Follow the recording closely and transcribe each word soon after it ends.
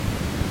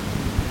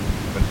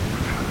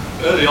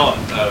early on,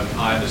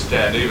 I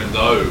understand, even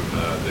though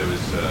there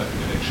was a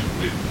connection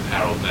with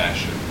Harold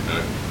Nash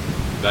and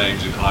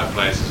names in high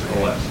places and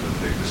all that sort of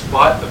thing,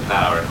 despite the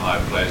power in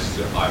high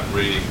places, I'm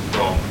reading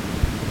from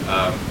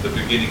the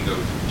beginning of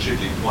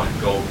Chidley Point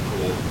Golf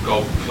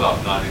Club,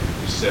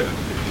 1957 to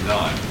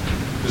 59.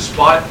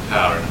 Despite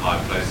power in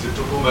high places, it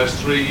took almost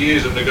 3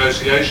 years of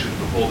negotiations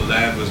before the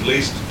land was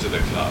leased to the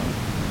club.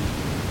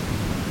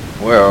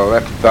 Well,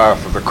 that's par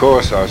for the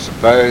course, I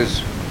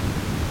suppose.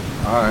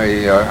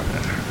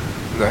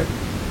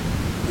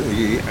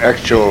 The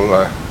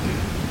actual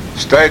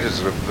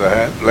status of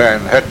the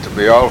land had to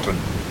be altered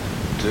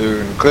to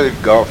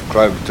include golf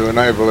club to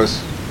enable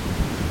us,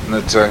 and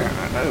it's a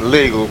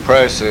legal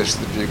process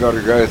that you've got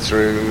to go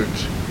through,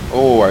 which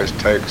always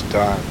takes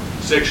time.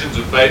 Sections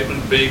of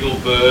Bateman, Beagle,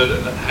 Bird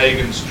and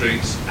Hagan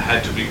Streets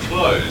had to be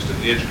closed, and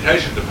the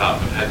Education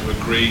Department had to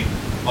agree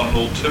on an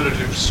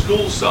alternative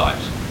school site.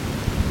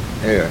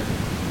 Yeah.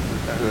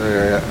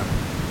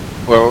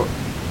 Well,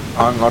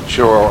 I'm not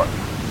sure.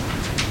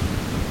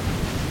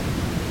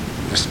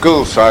 The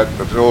school site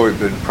that's always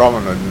been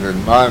prominent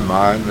in my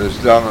mind is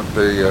down at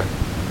the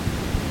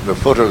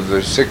foot of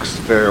the 6th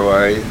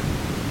fairway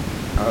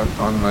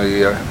on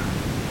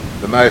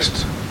the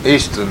most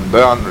eastern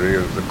boundary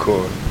of the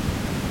course.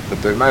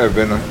 But there may have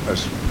been a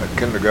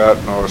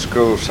kindergarten or a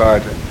school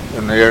site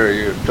in the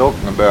area you're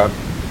talking about.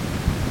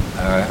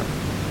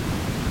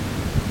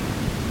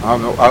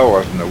 I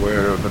wasn't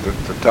aware of it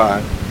at the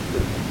time.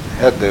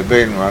 Had there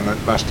been one, it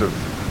must have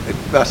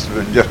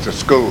been just a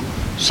school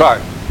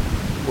site,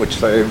 which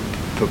they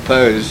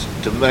proposed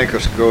to make a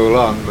school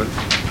on. But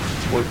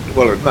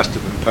well, it must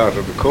have been part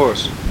of the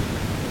course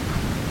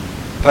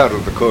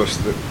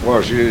that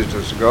was used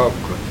as a golf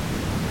club.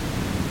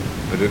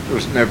 But it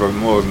was never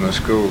more than a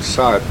school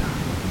site.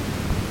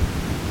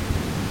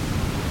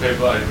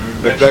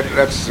 But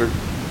that's the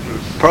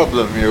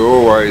problem you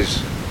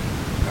always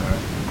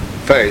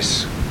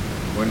face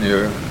when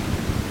you're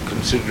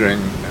considering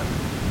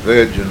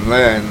virgin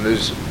land,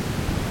 is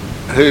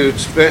who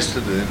it's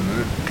vested in.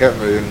 It can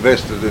be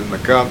invested in the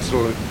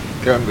council, it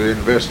can be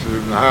invested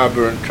in the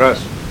harbour and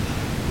trust,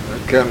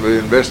 it can be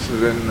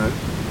invested in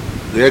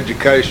the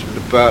education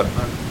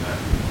department,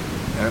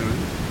 and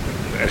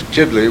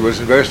Chidley was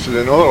invested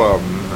in all of them.